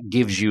thing that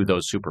gives you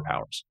those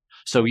superpowers.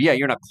 So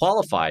you're not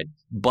qualified,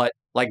 but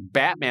like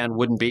Batman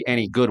wouldn't be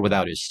any good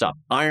without his stuff.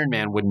 Iron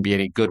Man wouldn't be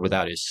any good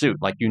without his suit.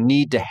 Like, you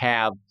need to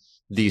have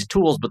these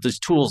tools, but these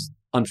tools,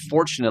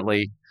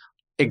 unfortunately,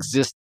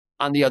 exist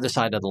on the other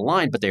side of the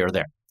line, but they are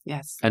there.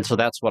 Yes. And so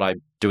that's what I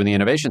do in the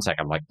innovation stack.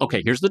 I'm like,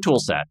 okay, here's the tool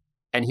set,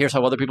 and here's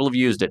how other people have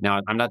used it. Now,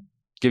 I'm not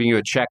giving you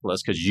a checklist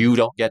because you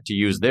don't get to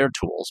use their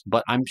tools,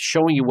 but I'm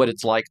showing you what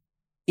it's like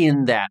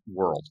in that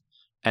world.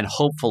 And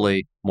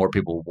hopefully more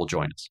people will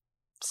join us.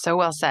 So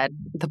well said.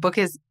 The book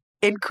is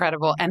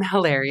incredible and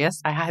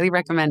hilarious. I highly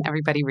recommend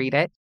everybody read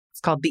it.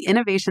 It's called The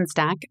Innovation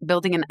Stack,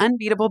 Building an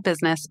Unbeatable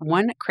Business,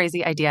 One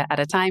Crazy Idea at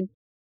a Time.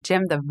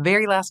 Jim, the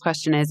very last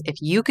question is, if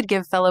you could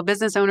give fellow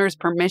business owners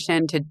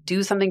permission to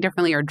do something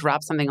differently or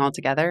drop something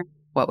altogether,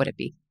 what would it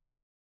be?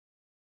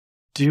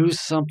 Do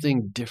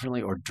something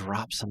differently or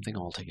drop something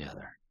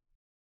altogether.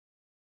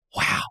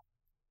 Wow.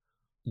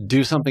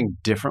 Do something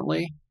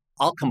differently?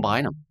 I'll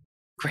combine them.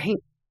 Great.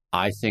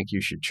 I think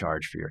you should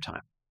charge for your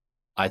time.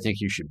 I think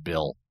you should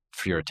bill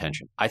for your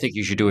attention. I think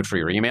you should do it for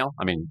your email.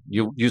 I mean,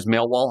 you use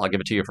Mailwall. I'll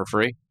give it to you for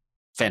free.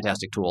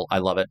 Fantastic tool. I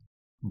love it.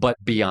 But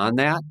beyond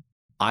that,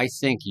 I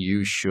think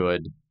you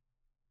should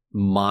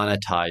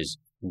monetize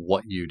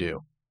what you do.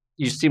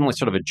 You seem like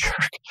sort of a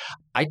jerk.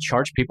 I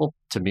charge people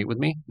to meet with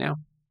me now.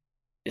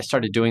 I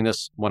started doing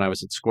this when I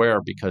was at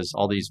Square because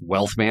all these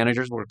wealth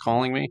managers were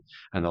calling me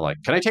and they're like,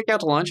 can I take you out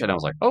to lunch? And I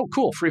was like, oh,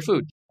 cool, free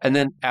food. And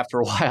then after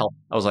a while,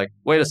 I was like,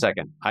 wait a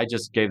second. I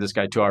just gave this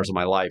guy 2 hours of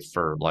my life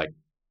for like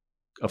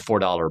a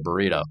 $4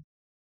 burrito.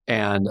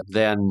 And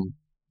then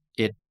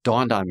it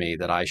dawned on me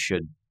that I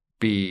should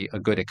be a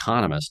good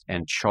economist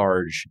and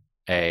charge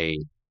a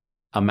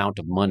amount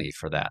of money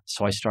for that.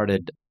 So I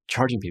started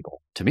charging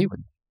people to meet with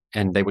me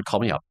and they would call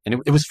me up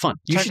and it was fun.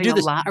 You should do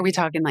this. A lot? Are we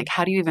talking like,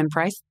 how do you even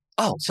price?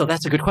 Oh, so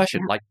that's a good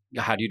question. Like,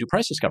 how do you do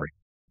price discovery?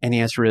 And the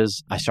answer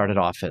is I started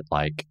off at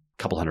like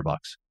a couple $100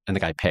 and the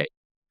guy paid.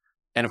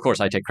 And of course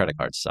I take credit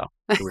cards. So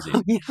it was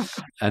easy.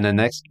 And then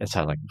next, it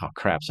sounded like, oh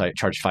crap. So I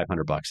charged $500 and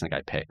the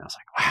guy paid. And I was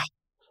like, wow.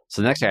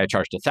 So the next day I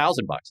charged $1,000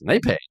 and they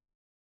paid.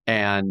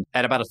 And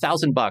at about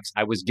 $1,000,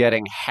 I was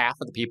getting half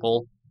of the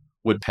people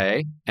would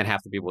pay and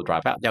half the people would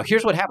drop out. Now,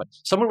 here's what happened.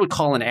 Someone would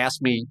call and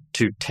ask me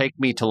to take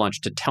me to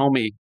lunch to tell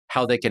me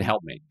how they can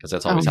help me, because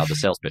that's always how the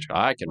sales pitch goes.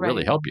 I can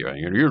really help you.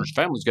 Your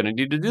family's going to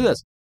need to do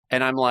this.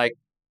 And I'm like,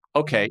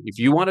 okay, if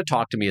you want to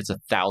talk to me, it's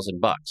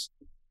 $1,000.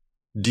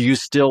 Do you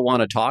still want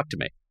to talk to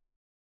me?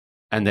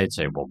 And they'd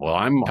say, well,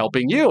 I'm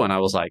helping you. And I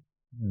was like,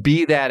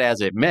 be that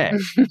as it may,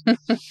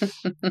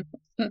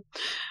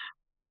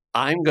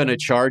 I'm going to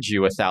charge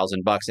you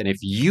 $1,000. And if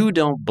you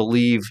don't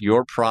believe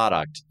your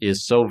product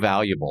is so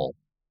valuable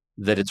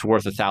that it's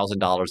worth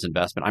 $1,000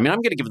 investment, I'm going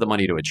to give the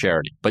money to a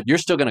charity, but you're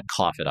still going to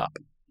cough it up.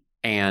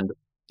 And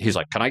he's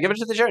like, can I give it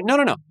to the charity? No.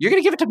 You're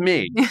going to give it to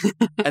me.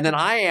 And then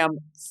I am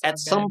at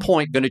some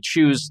point going to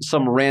choose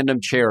some random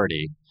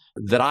charity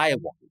that I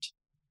want.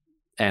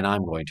 And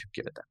I'm going to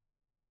give it them.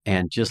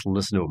 And just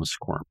listen to them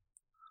squirm.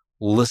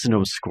 Listen to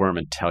them squirm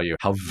and tell you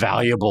how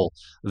valuable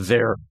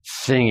their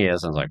thing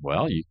is. And I was like,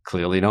 well, you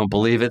clearly don't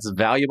believe it's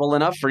valuable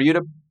enough for you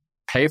to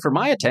pay for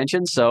my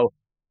attention, so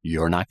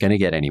you're not going to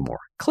get any more.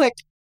 Click.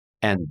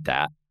 And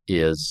that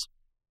is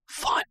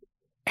fun.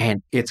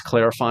 And it's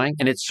clarifying,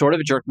 and it's sort of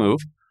a jerk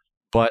move,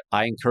 but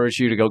I encourage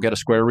you to go get a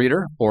Square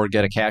Reader or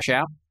get a Cash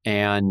App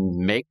and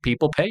make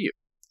people pay you.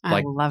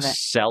 I love it.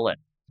 Sell it.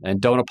 And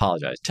don't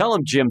apologize. Tell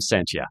them Jim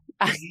sent you.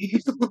 I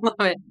love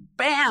it.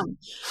 Bam!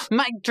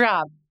 Mic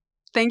drop.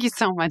 Thank you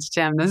so much,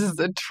 Jim. This is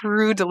a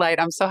true delight.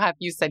 I'm so happy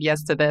you said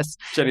yes to this.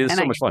 Jenny, this is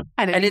so much fun.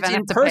 And it's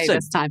in person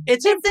this time.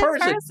 It's in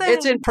person.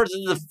 It's in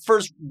person. The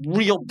first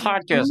real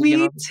podcast.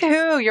 Me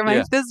too.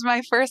 This is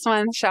my first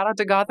one. Shout out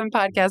to Gotham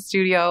Podcast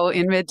Studio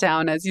in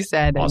Midtown, as you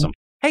said. Awesome.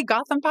 Hey,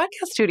 Gotham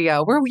Podcast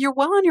Studio, you're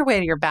well on your way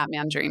to your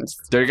Batman dreams.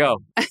 There you go.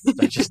 I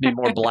just need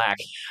more black.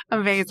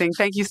 Amazing.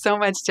 Thank you so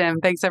much, Jim.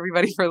 Thanks,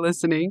 everybody, for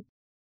listening.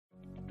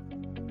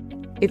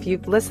 If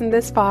you've listened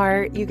this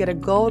far, you get a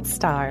gold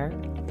star.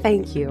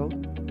 Thank you.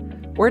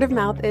 Word of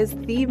mouth is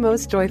the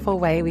most joyful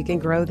way we can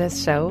grow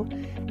this show,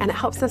 and it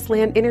helps us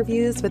land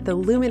interviews with the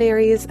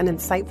luminaries and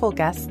insightful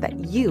guests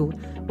that you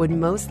would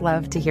most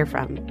love to hear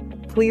from.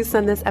 Please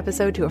send this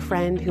episode to a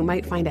friend who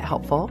might find it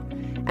helpful.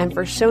 And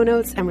for show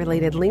notes and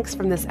related links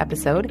from this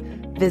episode,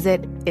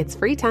 visit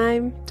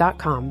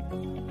itsfreetime.com.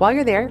 While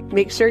you're there,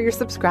 make sure you're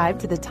subscribed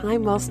to the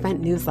Time Well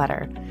Spent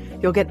newsletter.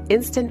 You'll get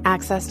instant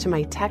access to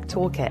my tech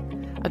toolkit,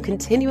 a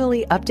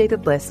continually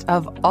updated list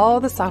of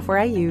all the software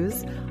I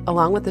use,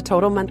 along with the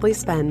total monthly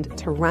spend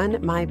to run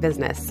my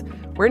business,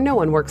 where no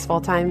one works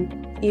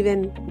full-time,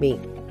 even me.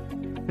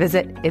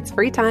 Visit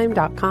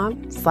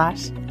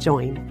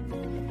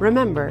itsfreetime.com/join.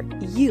 Remember,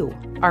 you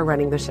are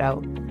running the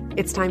show.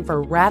 It's time for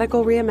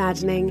radical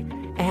reimagining,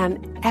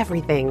 and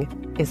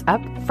everything is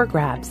up for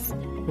grabs.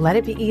 Let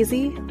it be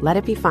easy, let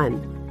it be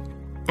fun,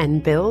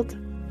 and build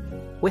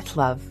with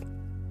love.